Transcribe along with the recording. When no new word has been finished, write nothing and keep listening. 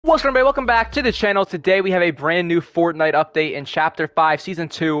What's going on, everybody? Welcome back to the channel. Today we have a brand new Fortnite update in Chapter 5, Season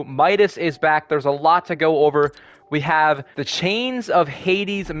 2. Midas is back. There's a lot to go over. We have the Chains of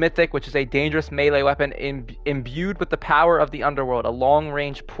Hades Mythic, which is a dangerous melee weapon imbued with the power of the underworld. A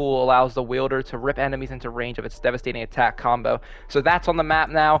long-range pull allows the wielder to rip enemies into range of its devastating attack combo. So that's on the map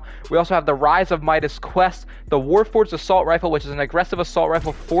now. We also have the Rise of Midas quest, the Warforged Assault Rifle, which is an aggressive assault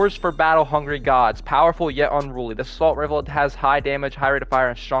rifle forged for battle-hungry gods. Powerful yet unruly. This assault rifle has high damage, high rate of fire,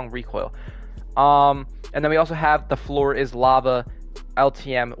 and strong recoil. And then we also have the Floor is Lava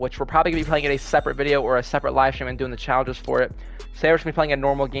LTM, which we're probably going to be playing in a separate video or a separate live stream and doing the challenges for it. Sarah's going to be playing a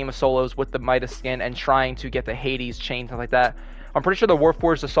normal game of solos with the Midas skin and trying to get the Hades chain, stuff like that. I'm pretty sure the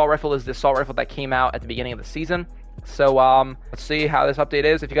Warforged Assault Rifle is the assault rifle that came out at the beginning of the season. So, let's see how this update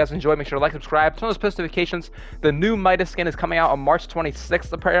is. If you guys enjoyed, make sure to like, subscribe, turn on those post notifications. The new Midas skin is coming out on March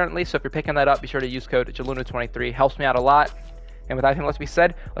 26th, apparently. So if you're picking that up, be sure to use code JALUNA23. Helps me out a lot. And with anything else to be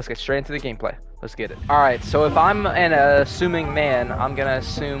said, let's get straight into the gameplay. Let's get it. Alright, so if I'm an assuming man, I'm gonna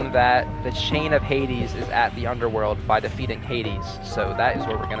assume that the Chain of Hades is at the underworld by defeating Hades. So that is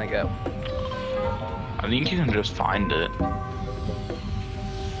where we're gonna go. I think you can just find it.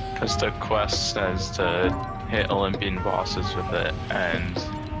 Because the quest says to hit Olympian bosses with it, and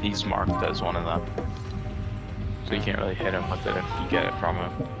he's marked as one of them. So you can't really hit him with it if you get it from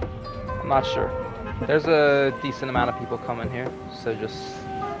him. I'm not sure. There's a decent amount of people coming here, so just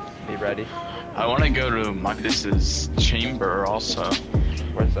be ready. I want to go to Midas's chamber also.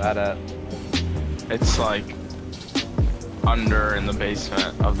 Where's that at? It's like under in the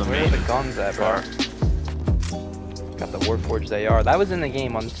basement of the Where main are the guns at, bro? Got the Warforged AR. That was in the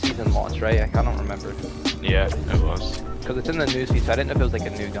game on season launch, right? I don't remember. Yeah, it was. Because it's in the newsfeed, so I didn't know if it was like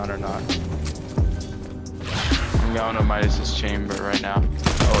a new gun or not. I'm going to Midas's chamber right now.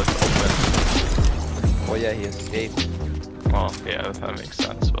 Oh, it's open. Well, yeah, he escaped. Well, yeah, that makes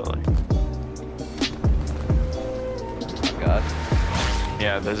sense, but like... Oh, God.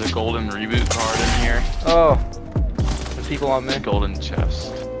 Yeah, there's a golden reboot card in here. Oh! There's people on me. Golden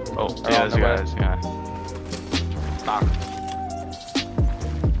chest. Oh, yeah, there's guys, yeah. Knock.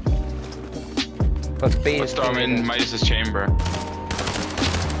 Let's throw him in Midas's chamber.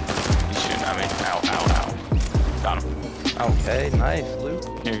 He's shooting at me. Ow, ow, ow. Got him. Okay, nice, loot.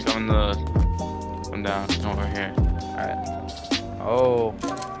 Here, come down over here. Alright. Oh.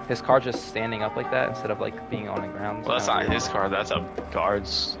 His car just standing up like that instead of like being on the ground. Well, that's not his car, that's a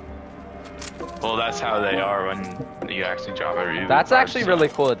guard's. Well, that's how they are when you actually drop a reboot. That's actually really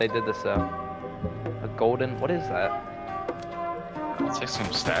cool that they did this though. A golden, what is that? It's like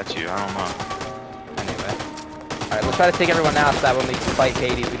some statue, I don't know. Anyway. Alright, let's try to take everyone out so that when we fight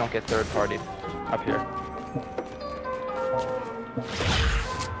Hades, we don't get third party up here.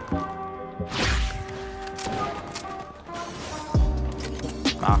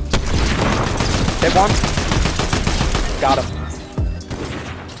 Ah. Hit one. Got him.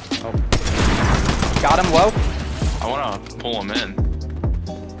 Oh. Got him low. I wanna pull him in.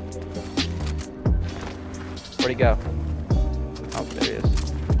 Where'd he go? Oh, there he is.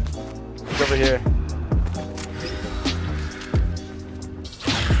 He's over here.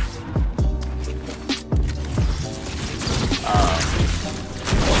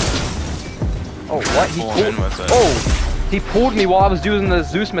 Oh, what? He pulled. Oh, he pulled me while I was using the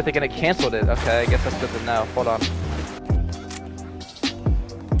Zeus Mythic and it canceled it. Okay, I guess that's good to know. Hold on.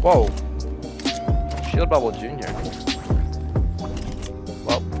 Whoa. Shield Bubble Jr.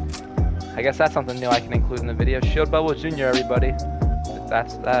 Well, I guess that's something new I can include in the video. Shield Bubble Jr. Everybody.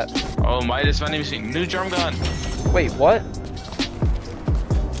 That's that. Oh, Midas vending machine. New drum gun. Wait, what?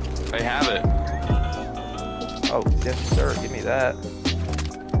 They have it. Oh, yes, sir. Give me that.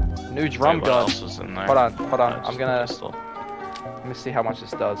 New drum Wait, gun. What else was in there? Hold on, hold on. I'm gonna. Pistol. Let me see how much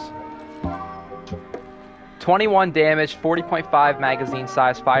this does. 21 damage, 40.5 magazine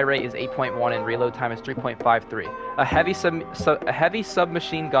size, fire rate is 8.1, and reload time is 3.53. A heavy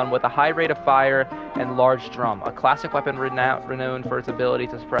submachine gun with a high rate of fire and large drum. A classic weapon renowned for its ability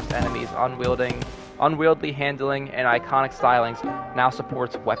to suppress enemies, unwieldy handling, and iconic stylings. Now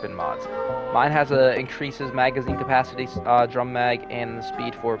supports weapon mods. Mine has a increases magazine capacity, drum mag, and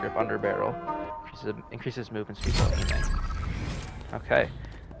speed foregrip under barrel. Increases movement speed. Okay.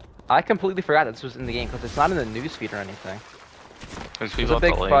 I completely forgot that this was in the game because it's not in the newsfeed or anything. There's a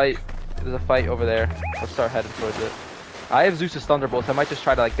big fight. There's a fight over there. Let's start heading towards it. I have Zeus's Thunderbolts. I might just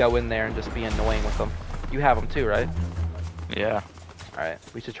try to like go in there and just be annoying with them. You have them too, right? Yeah. Alright,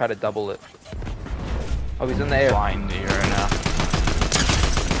 we should try to double it. Oh, he's in the air. Flying to you right now.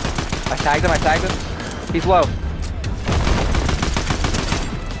 I tagged him, He's low.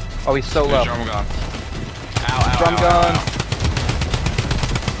 Oh, he's so low. Drum gun. Ow, ow, Drum ow, gun. ow.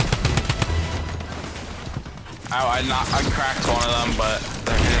 I cracked one of them, but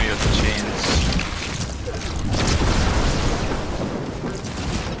they're hitting me with the chains.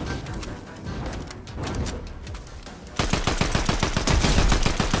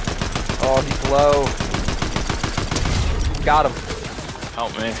 Oh, he's low. Got him.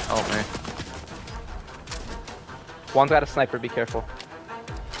 Help me, help me. One's got a sniper, be careful.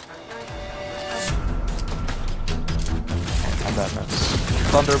 How'd that miss?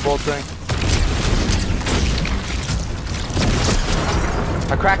 Thunderbolting.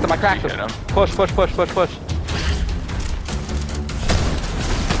 I cracked him, I cracked him. Push, push, push, push, push.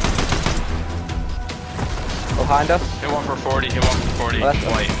 Behind us. Hit one for 40, hit one for 40. Oh,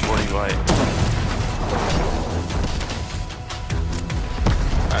 white, 40 white.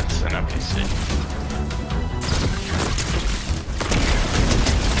 That's an NPC.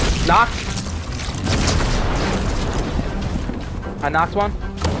 Knocked. I knocked one.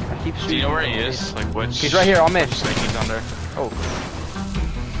 I keep shooting. Do you know where he is? Like which? He's right here on me. Which thing he's under? Oh.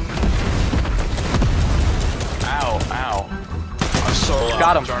 Ow, ow. I'm so low.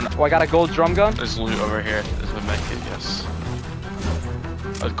 Got him. Oh, I got a gold drum gun. There's loot over here. There's a medkit, yes.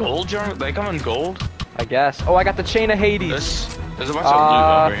 A gold drum? They come in gold? I guess. Oh, I got the chain of Hades. There's a bunch of loot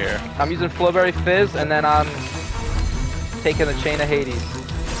over here. I'm using Flowberry Fizz, and then I'm taking the chain of Hades.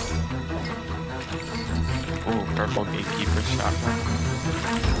 Ooh, purple gatekeeper shotgun.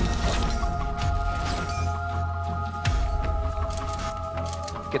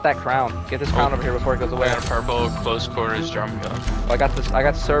 Get that crown. Get this crown over here before it goes away. I got a purple close quarters drum gun. Oh, I got this. I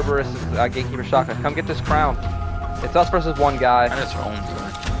got Cerberus' gatekeeper shotgun. Come get this crown. It's us versus one guy. And it's home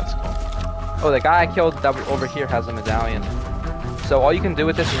tonight. That's cool. Oh, the guy I killed that over here has a medallion. So all you can do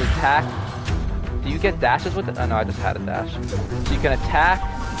with this is attack. Do you get dashes with it? Oh no, I just had a dash. So you can attack.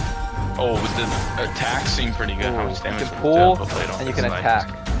 Oh, the attacks seem pretty good. How much You damage? can pull does it do? and you can attack.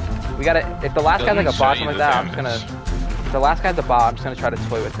 We gotta. If the last guy's like a bot something like that, I'm just gonna. If the last guy's a bot, I'm just gonna try to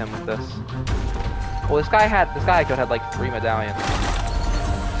toy with him with this. Well, this guy I killed had like 3 medallions.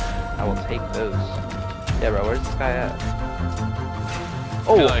 I will take those. Yeah, bro, where's this guy at?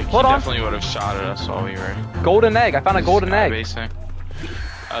 Oh, like hold on. Definitely would have shot at us while we were. Golden egg. I found a golden egg. Basing.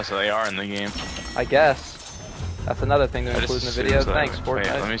 Oh, so they are in the game. I guess. That's another thing to include in the video. Thanks,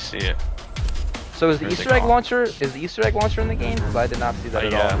 Fortnite. Wait, let me see it. So is the Easter egg launcher? Is the Easter egg launcher in the game? Because I did not see that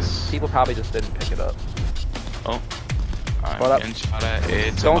at all. People probably just didn't pick it up. Oh. Hold up. Shot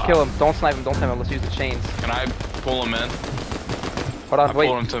at. Don't kill him. Don't snipe him. Don't snipe him. Let's use the chains. Can I pull him in? Hold on. Wait.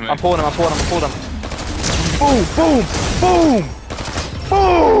 I'm pulling him. I'm pulling him. Boom! Boom! Boom!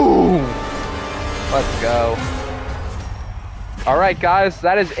 Boom! Let's go. Alright guys,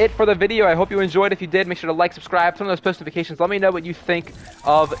 that is it for the video. I hope you enjoyed. If you did, make sure to like, subscribe, turn on those post notifications. Let me know what you think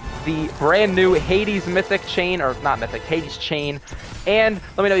of the brand new Hades Mythic chain, or not Mythic, Hades chain. And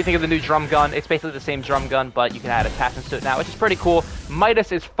let me know what you think of the new drum gun. It's basically the same drum gun, but you can add attachments to it now, which is pretty cool.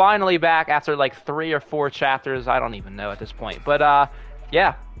 Midas is finally back after like 3 or 4 chapters. I don't even know at this point. But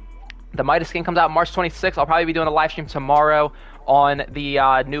yeah, the Midas skin comes out March 26th. I'll probably be doing a live stream tomorrow on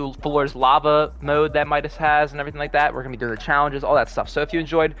the new Fuller's Lava mode that Midas has and everything like that. We're going to be doing the challenges, all that stuff. So if you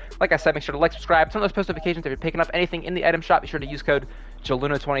enjoyed, like I said, make sure to like, subscribe, turn on those post notifications. If you're picking up anything in the item shop, be sure to use code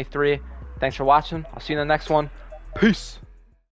JALUNA23. Thanks for watching. I'll see you in the next one. Peace.